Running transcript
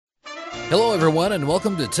Hello, everyone, and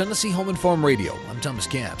welcome to Tennessee Home and Farm Radio. I'm Thomas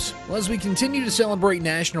Capps. Well, as we continue to celebrate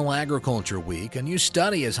National Agriculture Week, a new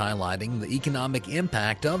study is highlighting the economic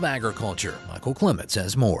impact of agriculture. Michael Clements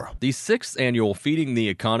has more. The 6th annual Feeding the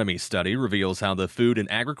Economy study reveals how the food and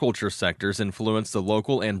agriculture sectors influence the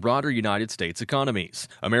local and broader United States economies.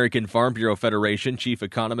 American Farm Bureau Federation Chief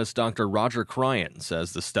Economist Dr. Roger Cryan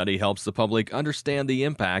says the study helps the public understand the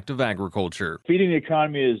impact of agriculture. Feeding the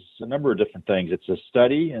Economy is a number of different things. It's a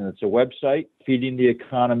study and it's a website,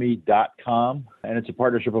 feedingtheeconomy.com, and it's a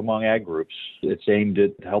partnership among ag groups. It's aimed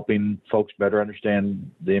at helping folks better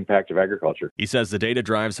understand the impact of agriculture. He says the data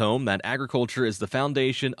drives home that agriculture is the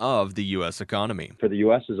foundation of the U.S. economy. For the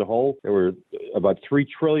U.S. as a whole, there were about $3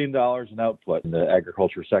 trillion in output in the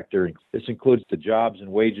agriculture sector. This includes the jobs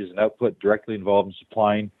and wages and output directly involved in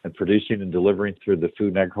supplying and producing and delivering through the food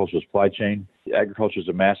and agricultural supply chain. Agriculture is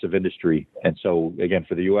a massive industry. And so, again,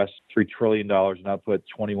 for the U.S., $3 trillion in output,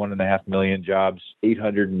 21.5 million jobs,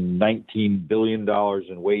 $819 billion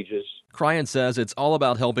in wages. Cryan says it's all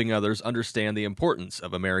about helping others understand the importance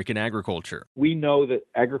of American agriculture. We know that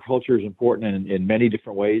agriculture is important in many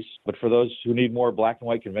different ways, but for those who need more black and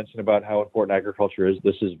white convincing about how important agriculture is,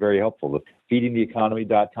 this is very helpful.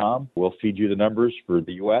 Feedingtheeconomy.com will feed you the numbers for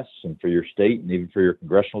the U.S. and for your state and even for your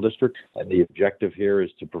congressional district. And the objective here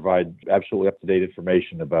is to provide absolutely up-to-date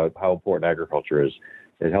information about how important agriculture is.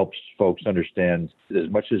 It helps folks understand, as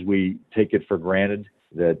much as we take it for granted,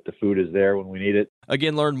 that the food is there when we need it.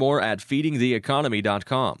 Again, learn more at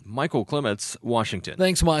feedingtheeconomy.com. Michael Clements, Washington.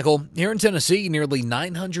 Thanks, Michael. Here in Tennessee, nearly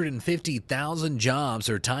 950,000 jobs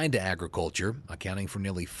are tied to agriculture, accounting for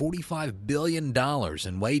nearly $45 billion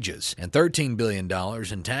in wages and $13 billion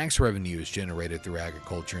in tax revenues generated through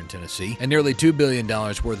agriculture in Tennessee, and nearly $2 billion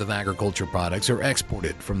worth of agriculture products are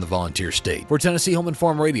exported from the volunteer state. For Tennessee Home and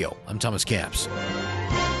Farm Radio, I'm Thomas Capps.